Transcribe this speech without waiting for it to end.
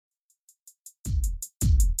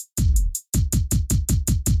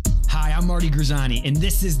I'm Marty Grisani, and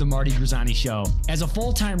this is The Marty Grisani Show. As a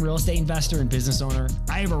full-time real estate investor and business owner,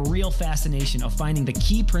 I have a real fascination of finding the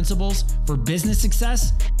key principles for business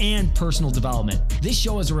success and personal development. This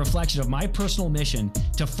show is a reflection of my personal mission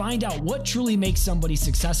to find out what truly makes somebody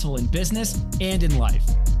successful in business and in life.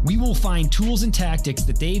 We will find tools and tactics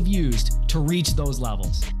that they've used to reach those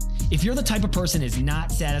levels. If you're the type of person is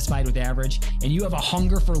not satisfied with average and you have a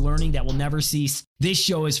hunger for learning that will never cease, this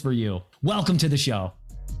show is for you. Welcome to the show.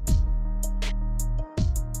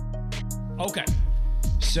 Okay,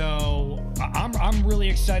 so I'm really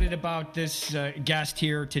excited about this guest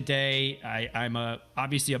here today. I'm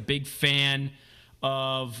obviously a big fan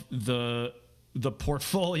of the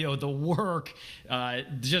portfolio, the work,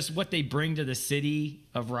 just what they bring to the city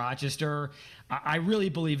of Rochester. I really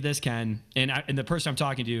believe this, Ken, and the person I'm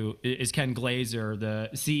talking to is Ken Glazer, the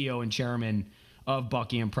CEO and chairman of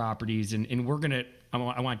Buckingham Properties, and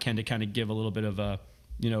I want Ken to kind of give a little bit of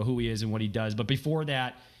who he is and what he does. But before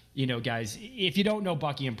that, guys, if you don't know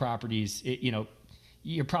Buckingham Properties,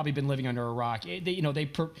 you've probably been living under a rock.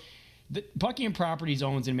 Buckingham Properties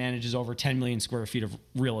owns and manages over 10 million square feet of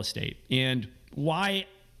real estate. And why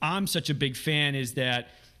I'm such a big fan is that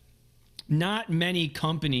not many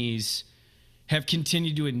companies have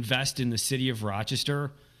continued to invest in the city of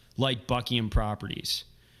Rochester like Buckingham Properties.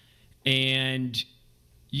 And,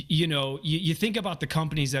 you think about the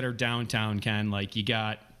companies that are downtown, Ken, like you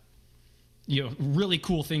got really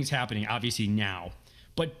cool things happening, obviously now.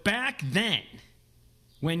 But back then,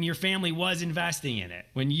 when your family was investing in it,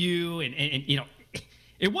 when you, and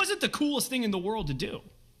it wasn't the coolest thing in the world to do.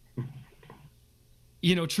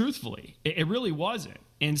 Truthfully, it really wasn't.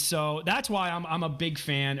 And so that's why I'm a big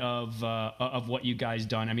fan of what you guys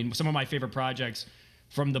done. I mean, some of my favorite projects,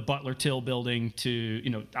 from the Butler Till building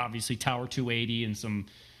to, obviously Tower 280 and some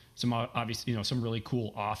obviously, some really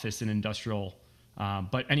cool office and industrial.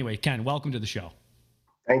 But anyway, Ken, welcome to the show.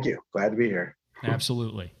 Thank you. Glad to be here.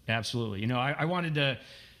 Absolutely. I wanted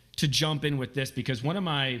to jump in with this because one of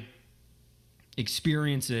my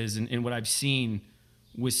experiences and what I've seen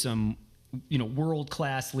with some,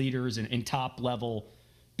 world-class leaders and top-level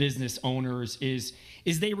business owners is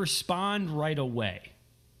they respond right away.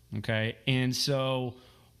 Okay. And so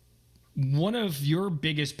one of your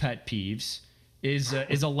biggest pet peeves is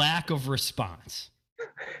a lack of response.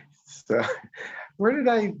 So where did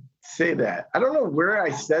I say that? I don't know where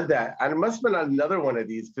I said that. I must have been on another one of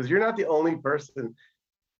these because you're not the only person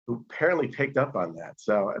who apparently picked up on that.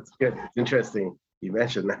 So it's good. It's interesting you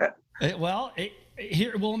mentioned that. Well,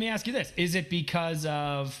 let me ask you this. Is it because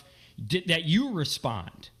of that you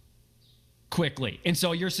respond quickly? And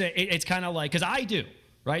so you're saying it's kind of like, because I do,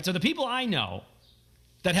 right? So the people I know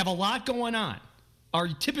that have a lot going on are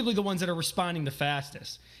typically the ones that are responding the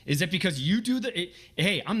fastest. Is it because you do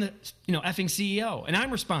hey, I'm the effing CEO and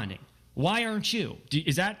I'm responding. Why aren't you?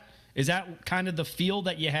 Is that kind of the feel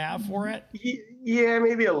that you have for it? Yeah,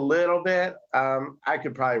 maybe a little bit. I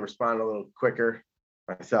could probably respond a little quicker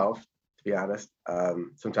myself, to be honest.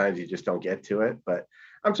 Sometimes you just don't get to it, but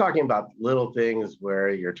I'm talking about little things where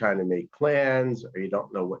you're trying to make plans or you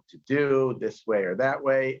don't know what to do this way or that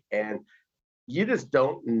way. And you just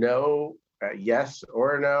don't know yes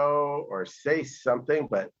or no, or say something,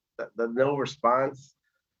 but the no response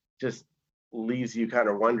just leaves you kind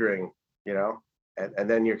of wondering, and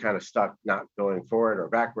then you're kind of stuck not going forward or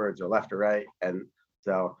backwards or left or right. And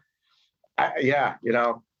so,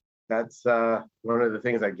 that's one of the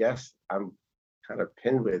things I guess I'm kind of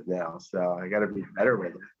pinned with now. So I got to be better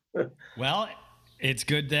with it. Well, it's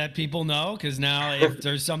good that people know, because now if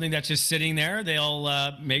there's something that's just sitting there,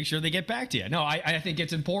 they'll make sure they get back to you. No, I think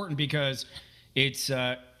it's important because it's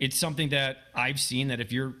something that I've seen that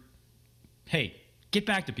if you're, hey, get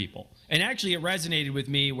back to people. And actually it resonated with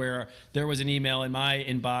me where there was an email in my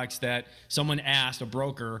inbox that someone asked a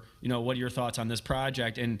broker, what are your thoughts on this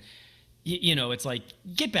project? And it's like,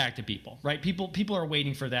 get back to people, right? People are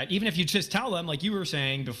waiting for that. Even if you just tell them, like you were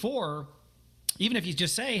saying before, even if you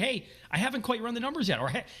just say, hey, I haven't quite run the numbers yet, or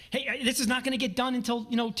hey, this is not going to get done until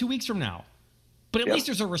 2 weeks from now. But at least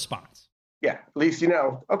there's a response. Yeah, at least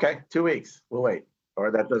okay, 2 weeks, we'll wait, or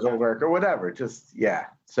that doesn't work, or whatever. Just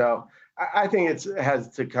So I think it has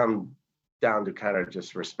to come down to kind of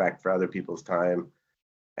just respect for other people's time,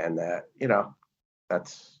 and that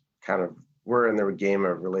that's kind of, we're in the game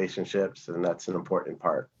of relationships, and that's an important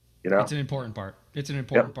part. It's an important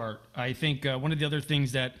part. I think one of the other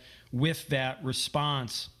things that with that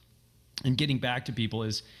response and getting back to people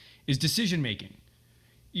is decision making.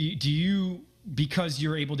 Do you, because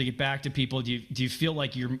you're able to get back to people, do you feel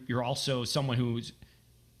like you're also someone who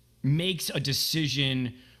makes a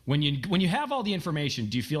decision when you have all the information?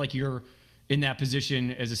 Do you feel like in that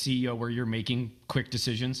position as a CEO where you're making quick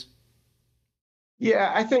decisions?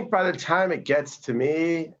 Yeah, I think by the time it gets to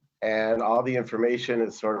me and all the information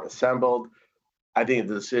is sort of assembled, I think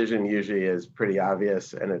the decision usually is pretty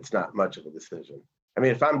obvious and it's not much of a decision. I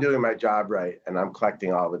mean, if I'm doing my job right and I'm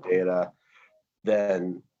collecting all the data,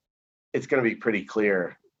 then it's going to be pretty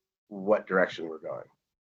clear what direction we're going.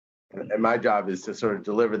 And my job is to sort of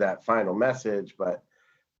deliver that final message, but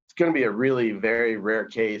it's going to be a really very rare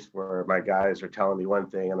case where my guys are telling me one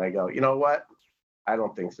thing and I go, you know what? I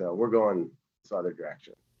don't think so. We're going this other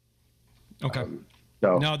direction. Okay. Um,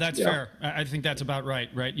 so, No, that's you know, fair. I think that's about right.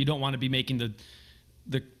 Right. You don't want to be making the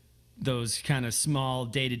those kind of small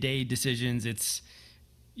day to day decisions. It's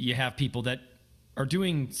you have people that are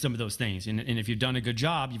doing some of those things, and if you've done a good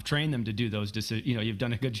job, you've trained them to do those decisions. You know, you've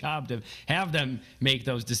done a good job to have them make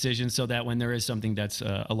those decisions, so that when there is something that's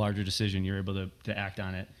a larger decision, you're able to act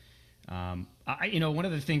on it. One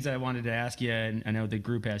of the things that I wanted to ask you, and I know the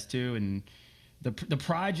group has too, and the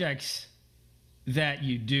projects that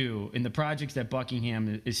you do and the projects that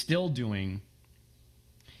Buckingham is still doing,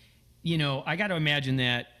 I got to imagine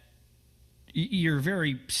that you're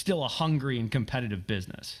very still a hungry and competitive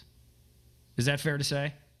business. Is that fair to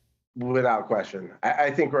say? without question,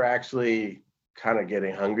 I think we're actually kind of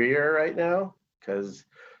getting hungrier right now because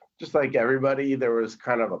just like everybody, there was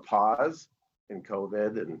kind of a pause in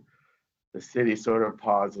COVID and the city sort of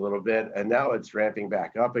paused a little bit and now it's ramping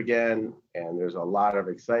back up again. And there's a lot of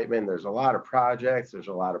excitement. There's a lot of projects. There's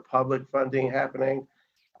a lot of public funding happening.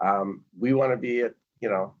 We want to be at,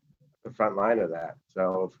 the front line of that.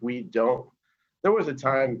 So if we don't, there was a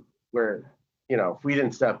time where, if we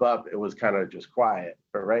didn't step up, it was kind of just quiet.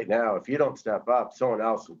 But right now, if you don't step up, someone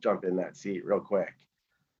else will jump in that seat real quick.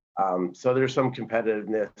 So there's some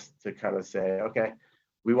competitiveness to kind of say, okay,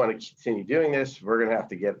 we want to continue doing this. We're going to have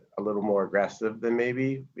to get a little more aggressive than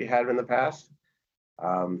maybe we had in the past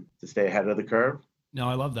to stay ahead of the curve. No,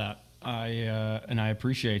 I love that. I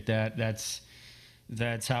appreciate that.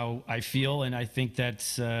 That's how I feel, and I think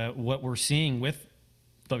that's what we're seeing with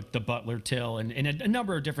the Butler Till and a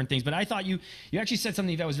number of different things. But I thought you actually said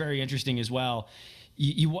something that was very interesting as well.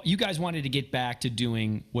 You guys wanted to get back to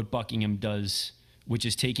doing what Buckingham does, which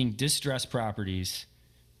is taking distressed properties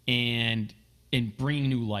and bringing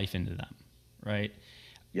new life into them, right?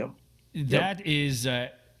 Yep. That is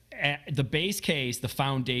the base case, the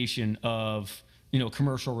foundation of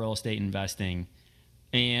commercial real estate investing.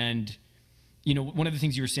 And one of the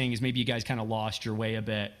things you were saying is maybe you guys kind of lost your way a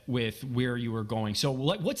bit with where you were going. So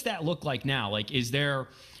what's that look like now? Like, is there,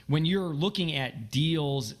 when you're looking at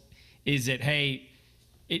deals, is it, hey,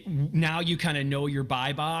 now you kind of know your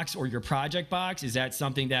buy box or your project box? Is that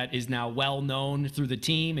something that is now well known through the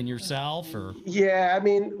team and yourself? Or Yeah, I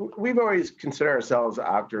mean, we've always considered ourselves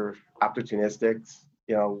opportunistics.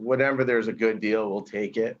 Whenever there's a good deal, we'll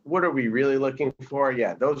take it. What are we really looking for?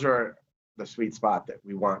 Yeah, those are the sweet spot that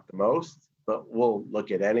we want the most, but we'll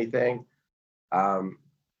look at anything. Um,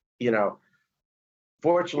 you know,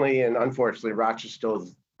 Fortunately and unfortunately,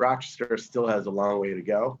 Rochester still has a long way to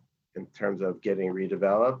go in terms of getting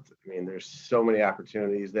redeveloped. I mean, there's so many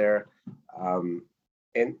opportunities there. And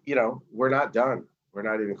we're not done. We're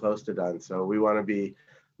not even close to done. So we want to be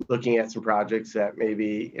looking at some projects that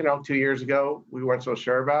maybe, 2 years ago we weren't so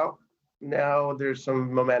sure about. Now there's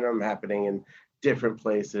some momentum happening in different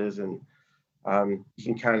places, and you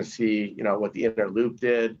can kind of see, what the inner loop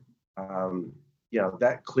did.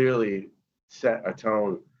 That clearly set a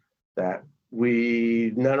tone that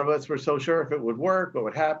none of us were so sure if it would work, what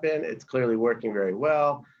would happen. It's clearly working very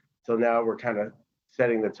well. So now we're kind of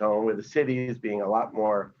setting the tone with the cities being a lot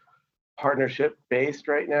more partnership based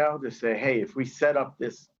right now to say, hey, if we set up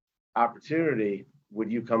this opportunity,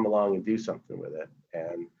 would you come along and do something with it?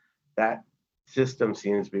 And that system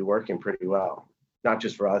seems to be working pretty well, not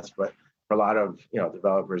just for us, but for a lot of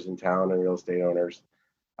developers in town and real estate owners,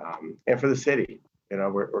 and for the city.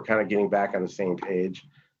 We're kind of getting back on the same page.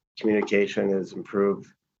 Communication has improved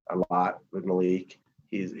a lot with Malik.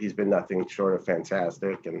 He's been nothing short of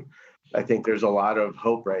fantastic, and I think there's a lot of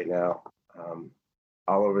hope right now,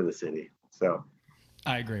 all over the city. So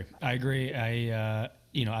I agree. I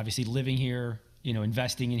obviously living here,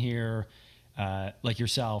 investing in here, like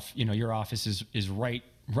yourself, your office is right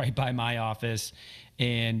by my office,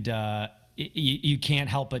 and you can't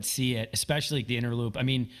help but see it, especially like the inner loop. I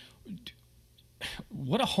mean,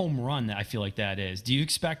 what a home run that I feel like that is. Do you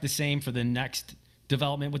expect the same for the next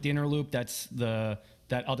development with the inner loop? That's the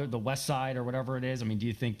west side or whatever it is. I mean, do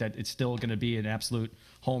you think that it's still going to be an absolute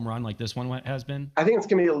home run like this one has been? I think it's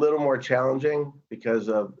going to be a little more challenging because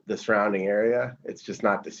of the surrounding area. It's just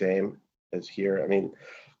not the same as here. I mean,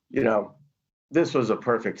 this was a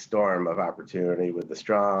perfect storm of opportunity with the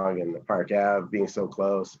Strong and the Park Ave being so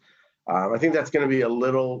close. I think that's going to be a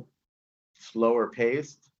little slower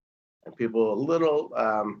paced, and people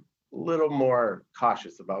little more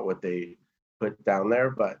cautious about what they put down there,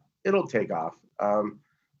 but it'll take off.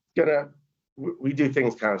 Gonna we do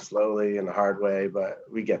things kind of slowly and the hard way, but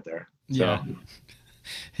we get there. So Yeah.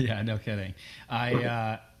 Yeah, no kidding.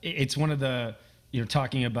 It's one of the,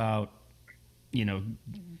 talking about,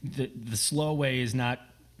 the slow way is not,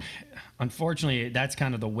 unfortunately, that's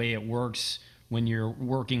kind of the way it works when you're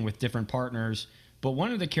working with different partners. But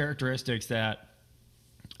one of the characteristics that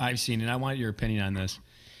I've seen, and I want your opinion on this,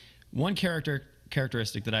 one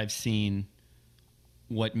characteristic that I've seen,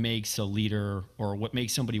 what makes a leader or what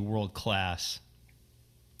makes somebody world class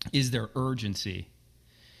is their urgency.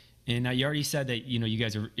 And now you already said that, you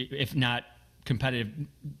guys are, if not competitive,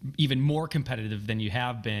 even more competitive than you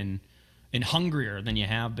have been and hungrier than you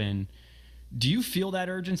have been. Do you feel that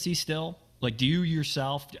urgency still? Like, do you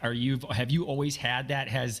yourself, have you always had that?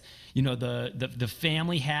 Has, the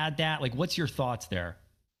family had that? Like, what's your thoughts there?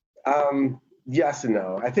 yes and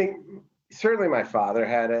no. I think certainly my father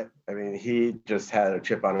had it. I mean, he just had a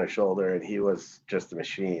chip on his shoulder, and he was just a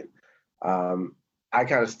machine. Um, I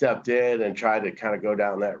kind of stepped in and tried to kind of go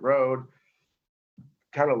down that road,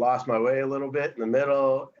 kind of lost my way a little bit in the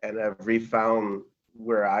middle, and have refound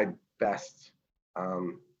where I best,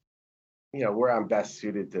 um, where I'm best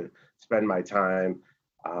suited to spend my time.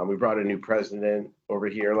 We brought a new president over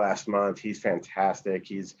here last month. He's fantastic.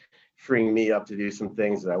 He's freeing me up to do some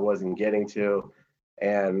things that I wasn't getting to.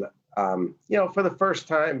 And, for the first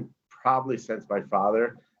time, probably since my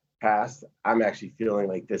father passed, I'm actually feeling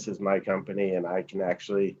like this is my company and I can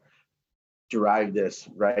actually drive this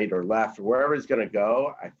right or left or wherever it's going to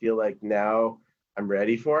go. I feel like now I'm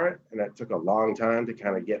ready for it. And it took a long time to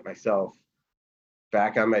kind of get myself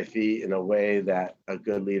back on my feet in a way that a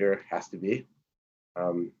good leader has to be.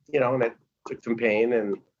 And it took some pain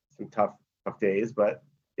and some tough days, but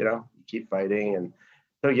you keep fighting. And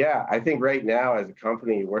so, yeah, I think right now as a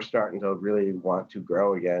company, we're starting to really want to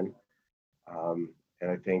grow again.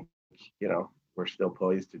 And I think, we're still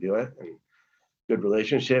poised to do it, and good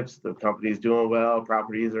relationships. The company's doing well,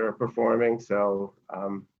 properties are performing. So,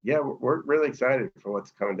 yeah, we're really excited for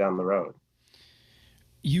what's coming down the road.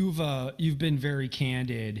 You've been very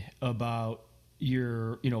candid about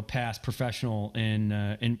your past professional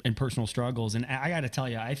and personal struggles, and I got to tell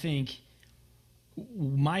you, I think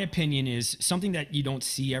my opinion is something that you don't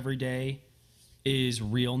see every day is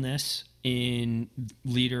realness in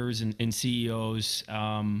leaders and CEOs.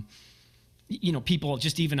 People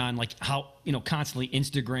just even on like how constantly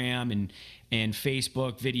Instagram and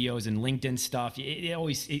Facebook videos and LinkedIn stuff.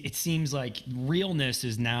 It seems like realness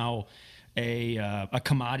is now a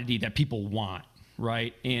commodity that people want,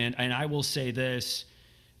 right? And I will say this,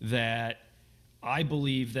 that I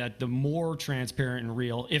believe that the more transparent and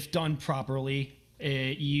real, if done properly,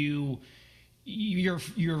 your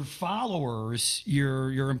followers,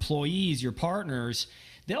 your employees, your partners,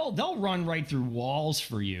 they'll run right through walls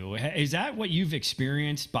for you. Is that what you've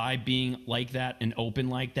experienced by being like that and open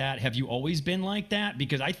like that? Have you always been like that?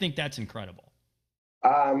 Because I think that's incredible.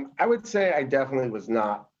 I would say I definitely was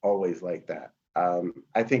not always like that.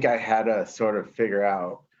 I think I had to sort of figure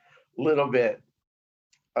out a little bit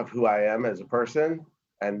of who I am as a person,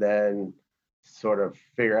 and then sort of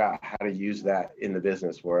figure out how to use that in the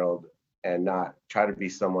business world and not try to be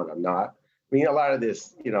someone I'm not. I mean, a lot of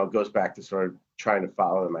this, goes back to sort of trying to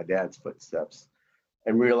follow in my dad's footsteps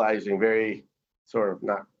and realizing very sort of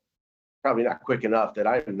probably not quick enough that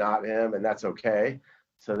I'm not him, and that's okay.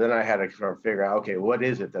 So then I had to sort of figure out, okay, what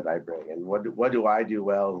is it that I bring, and what do I do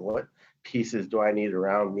well, and what pieces do I need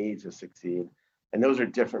around me to succeed? And those are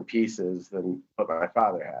different pieces than what my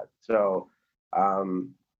father had. So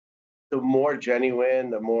the more genuine,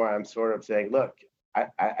 the more I'm sort of saying, look,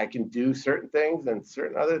 I can do certain things and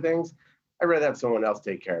certain other things. I'd rather have someone else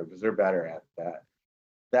take care of because they're better at that.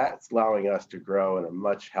 That's allowing us to grow in a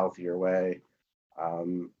much healthier way.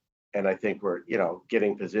 And I think we're,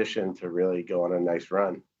 getting positioned to really go on a nice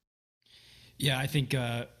run. Yeah, I think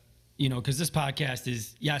because this podcast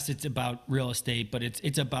is, yes, it's about real estate, but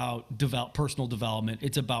it's about personal development.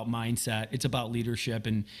 It's about mindset. It's about leadership,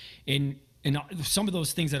 and some of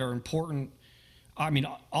those things that are important. I mean,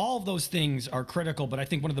 all of those things are critical, but I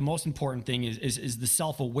think one of the most important thing is the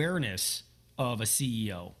self-awareness of a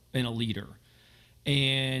CEO and a leader.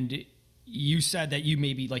 And you said that you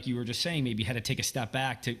maybe, like you were just saying, maybe had to take a step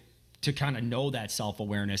back to kind of know that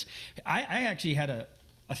self-awareness. I actually had a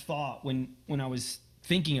thought when I was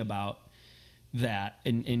thinking about that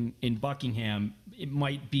in Buckingham. It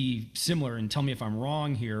might be similar, and tell me if I'm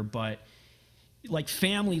wrong here, but like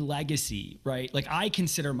family legacy, right? Like I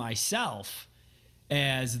consider myself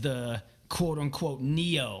as the quote unquote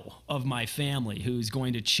Neo of my family who's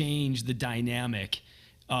going to change the dynamic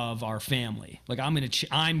of our family. Like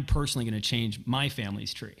I'm personally going to change my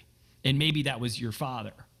family's tree. And maybe that was your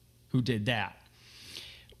father who did that.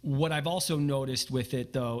 What I've also noticed with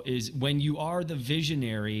it though is when you are the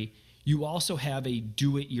visionary, you also have a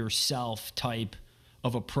do-it-yourself type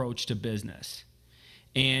of approach to business.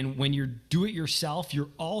 And when you're do-it-yourself, you're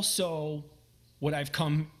also what I've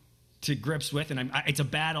come to grips with, and it's a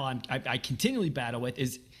battle I continually battle with,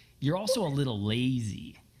 is you're also a little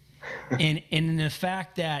lazy. And in the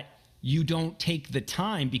fact that you don't take the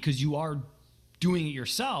time because you are doing it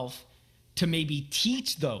yourself to maybe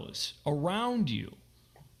teach those around you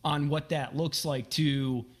on what that looks like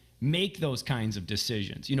to make those kinds of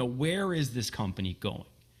decisions. You know, where is this company going?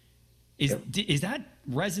 Is that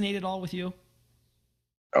resonate at all with you?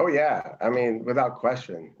 Oh yeah, I mean, without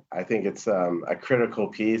question, I think it's a critical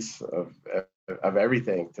piece of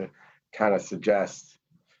everything to kind of suggest,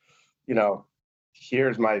 you know,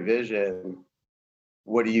 here's my vision.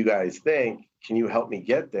 What do you guys think? Can you help me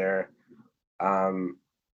get there? Um,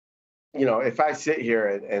 you know, if I sit here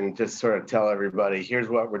and just sort of tell everybody, here's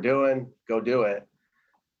what we're doing, go do it,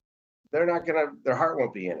 they're not gonna, their heart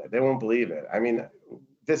won't be in it. They won't believe it. I mean,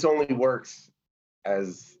 this only works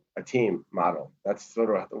as a team model. That's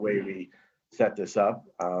sort of the way we set this up.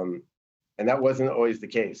 And that wasn't always the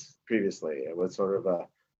case previously. It was sort of a,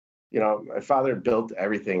 you know, my father built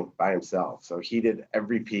everything by himself. So he did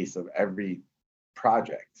every piece of every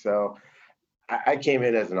project. So I came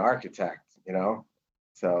in as an architect, you know,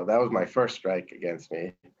 so that was my first strike against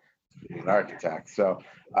me, being an architect. So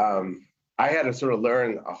I had to sort of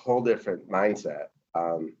learn a whole different mindset.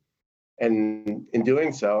 And in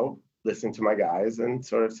doing so, listen to my guys and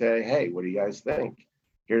sort of say, hey, what do you guys think?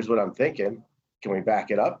 Here's what I'm thinking. Can we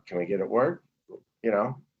back it up? Can we get it work? You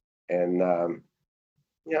know, and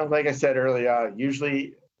you know, like I said earlier,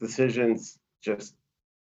 usually decisions just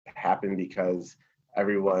happen because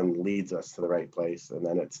everyone leads us to the right place, and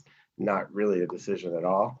then it's not really a decision at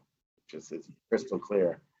all. Just it's crystal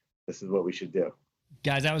clear. This is what we should do.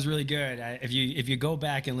 Guys, that was really good. If you go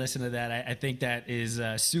back and listen to that, I think that is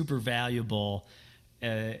super valuable.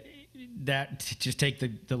 Just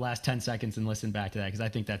take the last 10 seconds and listen back to that, because I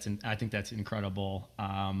think that's incredible.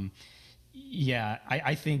 Yeah,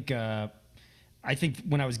 I think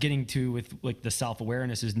when I was getting to with like the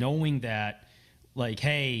self-awareness is knowing that, like,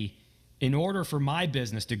 hey, in order for my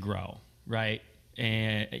business to grow, right,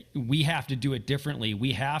 and we have to do it differently.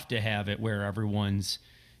 We have to have it where everyone's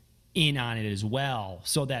in on it as well,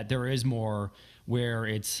 so that there is more where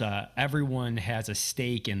it's everyone has a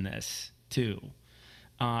stake in this too.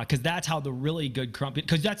 Because that's how the really good company,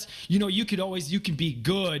 because that's, you know, you can be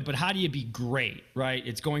good, but how do you be great, right?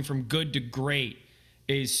 It's going from good to great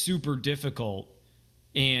is super difficult.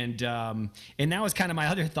 And that was kind of my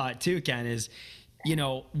other thought too, Ken, is, you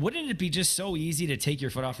know, wouldn't it be just so easy to take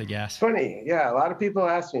your foot off the gas? Funny, yeah. A lot of people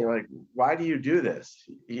ask me, like, why do you do this?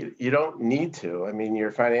 You don't need to. I mean,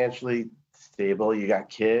 you're financially stable. You got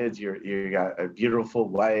kids. You got a beautiful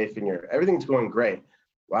wife, and everything's going great.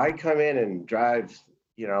 Why come in and drive?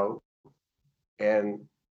 You know, and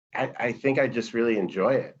I think I just really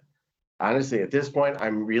enjoy it. Honestly, at this point,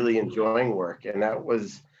 I'm really enjoying work, and that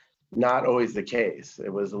was not always the case.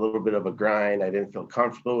 It was a little bit of a grind. I didn't feel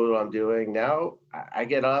comfortable with what I'm doing. Now I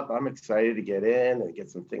get up, I'm excited to get in and get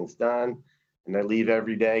some things done. And I leave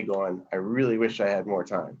every day going, I really wish I had more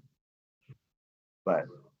time. But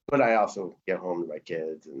I also get home to my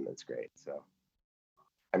kids, and it's great. So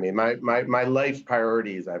I mean, my life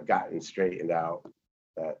priorities I've gotten straightened out.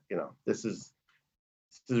 That, you know, this is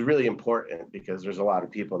really important because there's a lot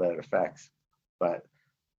of people that it affects, but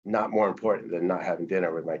not more important than not having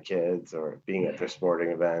dinner with my kids or being at their sporting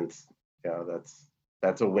events. You know,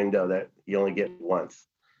 that's a window that you only get once.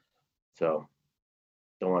 So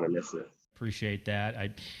don't want to miss it. Appreciate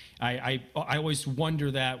that. I always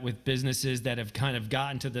wonder that with businesses that have kind of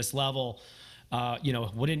gotten to this level, you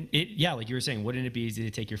know, wouldn't it, yeah, like you were saying, wouldn't it be easy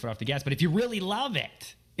to take your foot off the gas? But if you really love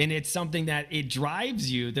it and it's something that it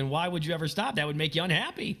drives you, then why would you ever stop? That would make you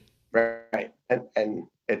unhappy. Right. And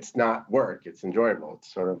it's not work. It's enjoyable. It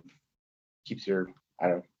sort of keeps your, I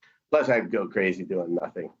don't, plus I go crazy doing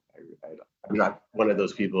nothing. I'm not one of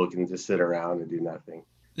those people who can just sit around and do nothing.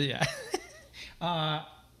 Yeah. I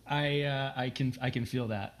can feel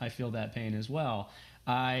that. I feel that pain as well.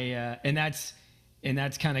 And that's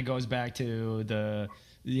kind of goes back to the,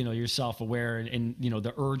 you know, you're self-aware and, you know,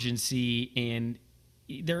 the urgency, and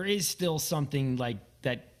there is still something like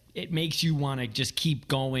that. It makes you want to just keep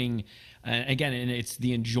going again, and it's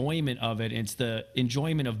the enjoyment of it. It's the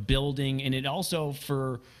enjoyment of building, and it also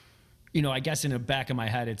for, I guess in the back of my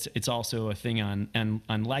head, it's also a thing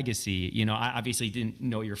on legacy. I obviously didn't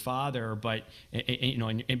know your father, but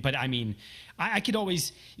but I mean, I could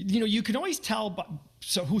always, you can always tell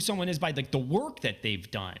who someone is by like the work that they've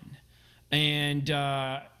done, and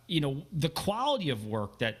the quality of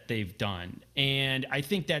work that they've done, and I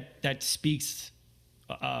think that speaks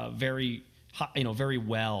very very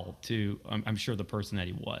well to I'm sure the person that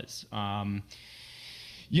he was.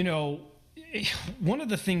 One of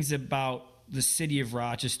the things about the city of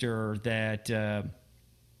Rochester that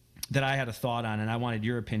I had a thought on, and I wanted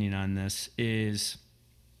your opinion on this, is,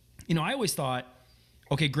 I always thought,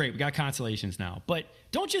 okay, great, we got Constellations now, but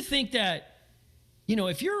don't you think that,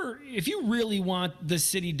 if you really want the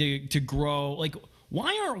city to grow, like,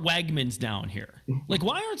 why aren't Wegmans down here? Like,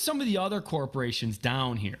 why aren't some of the other corporations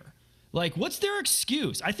down here? Like, what's their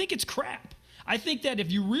excuse? I think it's crap. I think that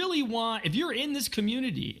if you're in this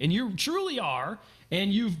community and you truly are,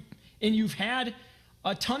 and you've had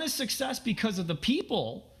a ton of success because of the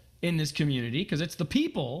people in this community, because it's the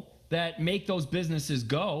people that make those businesses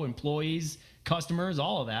go, employees, customers,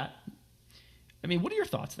 all of that. I mean, what are your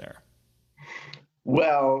thoughts there?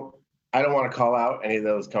 Well, I don't want to call out any of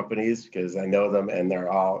those companies because I know them and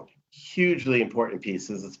they're all hugely important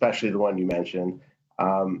pieces, especially the one you mentioned.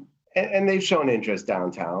 And they've shown interest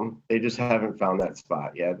downtown. They just haven't found that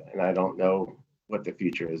spot yet. And I don't know what the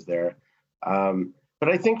future is there. But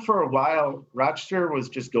I think for a while, Rochester was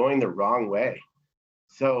just going the wrong way.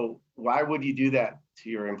 So why would you do that to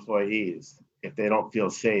your employees if they don't feel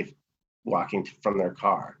safe walking from their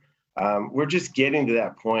car? We're just getting to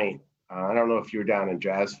that point. I don't know if you were down in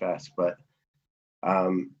Jazz Fest, but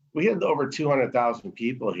we had over 200,000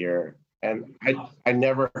 people here. And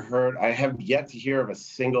I have yet to hear of a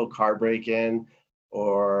single car break-in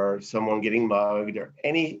or someone getting mugged or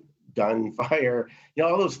any gunfire,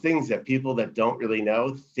 all those things that people that don't really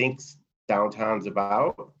know thinks downtown's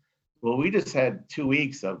about. Well, we just had 2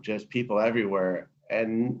 weeks of just people everywhere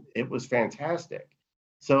and it was fantastic.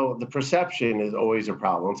 So the perception is always a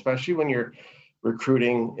problem, especially when you're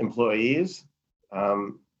recruiting employees.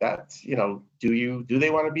 That's, do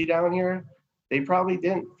they want to be down here? They probably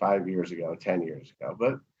didn't 5 years ago, 10 years ago,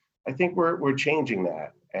 but I think we're changing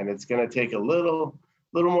that, and it's going to take a little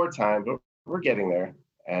more time, but we're getting there.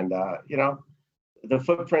 And the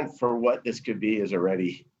footprint for what this could be is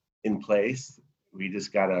already in place. We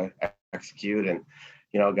just got to execute, and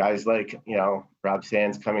guys like Rob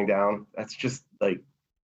Sands coming down. That's just like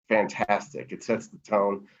fantastic. It sets the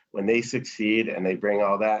tone. When they succeed and they bring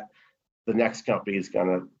all that, the next company is going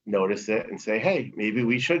to notice it and say, hey, maybe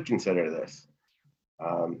we should consider this.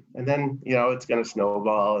 And then, it's going to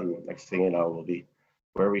snowball, and next thing you know, we'll be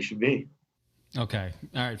where we should be. Okay.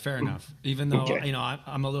 All right. Fair enough. Even though, Okay.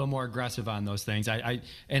 I'm a little more aggressive on those things. I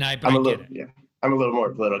I'm a get little, it. yeah, I'm a little more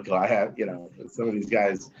political. I have, some of these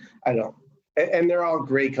guys, I don't, and they're all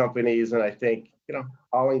great companies. And I think,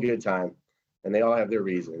 all in good time, and they all have their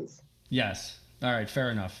reasons. Yes. All right.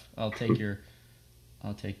 Fair enough. I'll take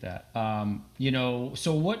that.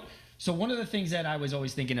 So one of the things that I was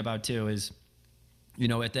always thinking about too is,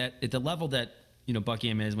 at the level that,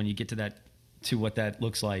 Buckingham is, when you get to what that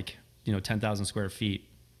looks like, 10,000 square feet,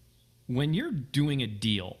 when you're doing a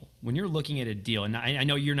deal, when you're looking at a deal, and I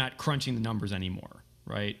know you're not crunching the numbers anymore,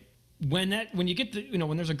 right? When you get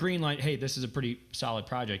when there's a green light, hey, this is a pretty solid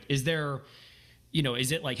project. Is there,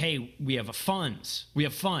 is it like, hey, we have we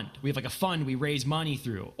have like a fund we raise money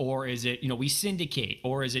through, or is it, we syndicate,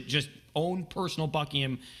 or is it just own personal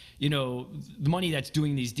Buckingham, the money that's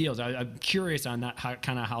doing these deals? I'm curious on that,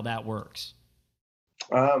 how that works.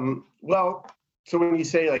 Well, so when you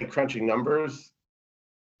say like crunching numbers,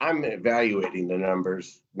 I'm evaluating the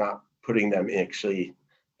numbers, not putting them actually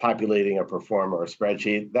populating a pro forma or a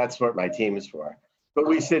spreadsheet. That's what my team is for. But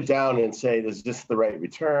we sit down and say, is this the right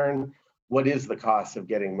return? What is the cost of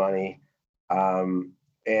getting money?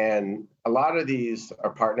 And a lot of these are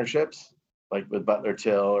partnerships, like with Butler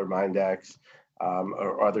Till or Mindex,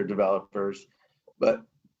 or other developers. But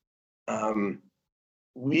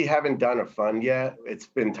we haven't done a fund yet. It's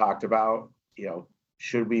been talked about,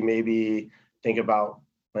 should we maybe think about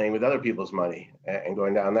playing with other people's money and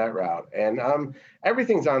going down that route? And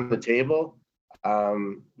everything's on the table.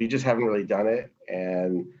 We just haven't really done it.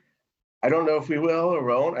 And I don't know if we will or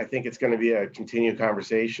won't. I think it's going to be a continued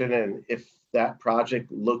conversation. And if that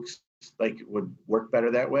project looks like it would work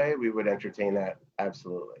better that way, we would entertain that.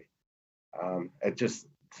 Absolutely. It's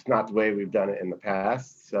not the way we've done it in the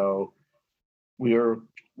past. So we're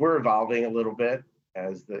evolving a little bit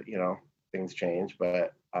as things change,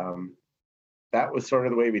 but that was sort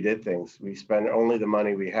of the way we did things. We spend only the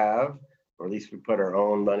money we have, or at least we put our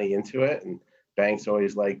own money into it. And banks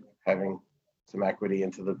always like having some equity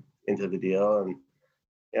into the deal. And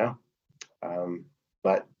yeah,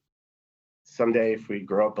 but someday if we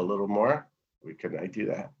grow up a little more, we could might do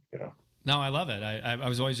that. No, I love it. I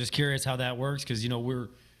was always just curious how that works because we're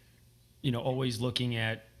always looking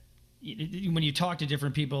at when you talk to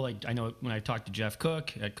different people. Like I know when I talk to Jeff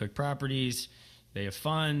Cook at Cook Properties, they have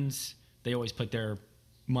funds. They always put their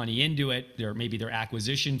money into it. Maybe their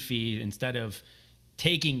acquisition fee, instead of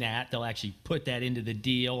taking that, they'll actually put that into the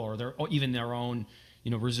deal, or even their own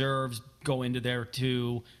reserves go into there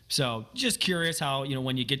too. So just curious how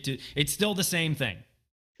when you get to, it's still the same thing.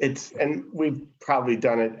 And we've probably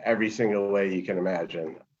done it every single way you can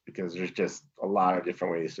imagine, because there's just a lot of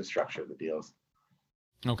different ways to structure the deals.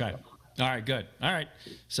 Okay. All right, good. All right.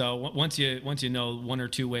 So once you know one or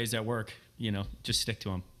two ways that work, just stick to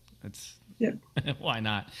them. That's why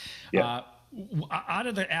not? Yeah. Out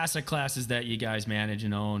of the asset classes that you guys manage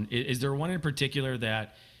and own, is there one in particular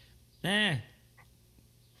that, I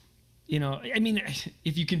mean,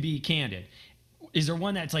 if you can be candid, is there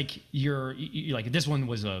one that's like you're like, this one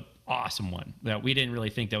was a awesome one that we didn't really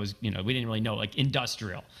think that was, we didn't really know, like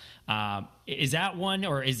industrial? Is that one,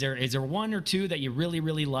 or is there one or two that you really,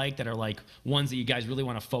 really like that are like ones that you guys really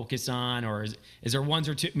want to focus on? Or is there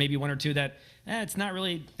maybe one or two that it's not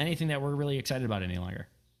really anything that we're really excited about any longer?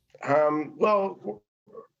 Well,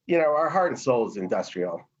 our heart and soul is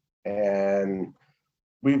industrial, and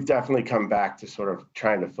we've definitely come back to sort of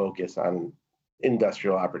trying to focus on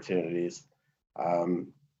industrial opportunities.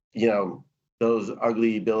 Those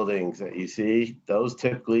ugly buildings that you see, those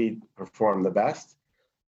typically perform the best.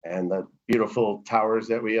 And the beautiful towers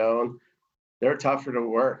that we own, they're tougher to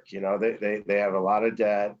work. They have a lot of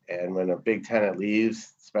debt, and when a big tenant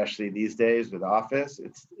leaves, especially these days with office,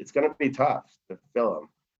 it's going to be tough to fill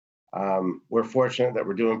them. We're fortunate that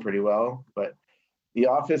we're doing pretty well, but the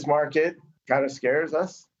office market kind of scares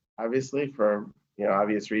us, obviously, for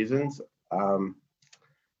obvious reasons.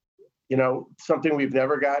 Something we've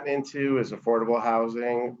never gotten into is affordable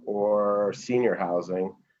housing or senior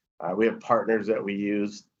housing. We have partners that we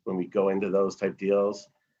use when we go into those type deals,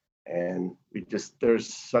 and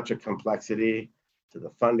there's such a complexity to the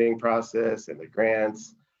funding process and the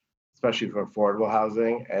grants, especially for affordable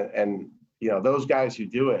housing. And those guys who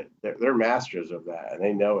do it, they're masters of that, and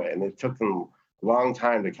they know it. And it took them a long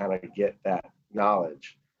time to kind of get that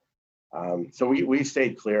knowledge. So we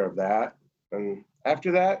stayed clear of that. And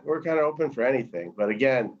after that, we're kind of open for anything. But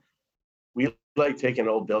again, we like taking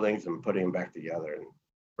old buildings and putting them back together and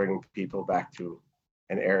bringing people back to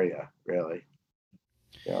an area, really.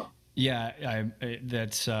 Yeah,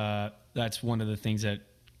 that's one of the things that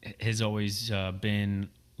has always been,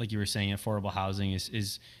 like you were saying, affordable housing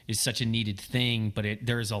is such a needed thing, but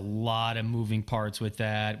there's a lot of moving parts with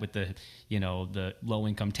that, with the the low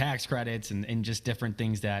income tax credits and just different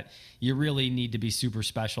things that you really need to be super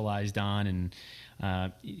specialized on, and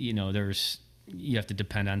you have to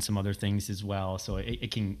depend on some other things as well. So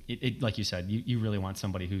it can like you said, you really want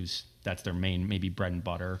somebody that's their main, maybe bread and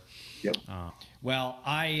butter. Yep. Well,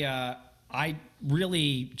 I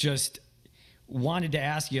really just wanted to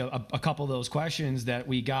ask you a couple of those questions that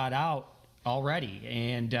we got out already,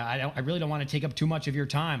 and I really don't want to take up too much of your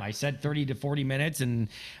time. I said 30 to 40 minutes, and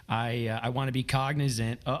I want to be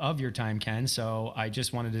cognizant of your time, Ken. So I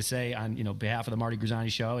just wanted to say, on behalf of the Marty Grisani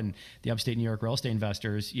Show and the Upstate New York real estate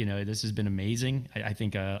investors, this has been amazing. I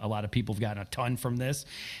think a lot of people have gotten a ton from this,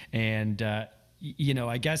 and I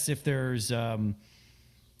guess if there's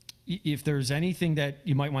anything that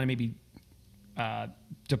you might want to maybe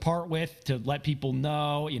depart with to let people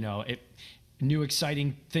know, new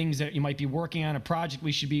exciting things that you might be working on, a project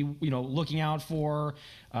we should be, looking out for,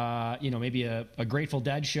 maybe a Grateful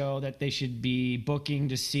Dead show that they should be booking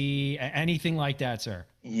to see, anything like that, sir?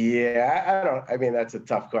 Yeah, I mean, that's a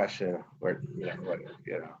tough question.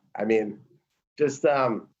 Just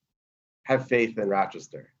have faith in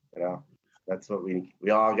Rochester, that's what we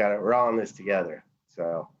all got it. We're all in this together.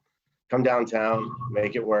 So come downtown,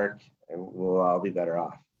 make it work, and we'll all be better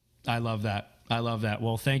off. I love that.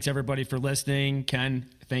 Well, thanks everybody for listening. Ken,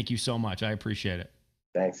 thank you so much. I appreciate it.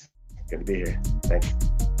 Thanks. Good to be here. Thanks.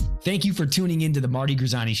 Thank you for tuning into the Marty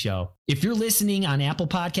Grisani Show. If you're listening on Apple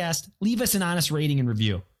Podcast, leave us an honest rating and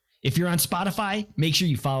review. If you're on Spotify, make sure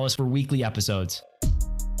you follow us for weekly episodes.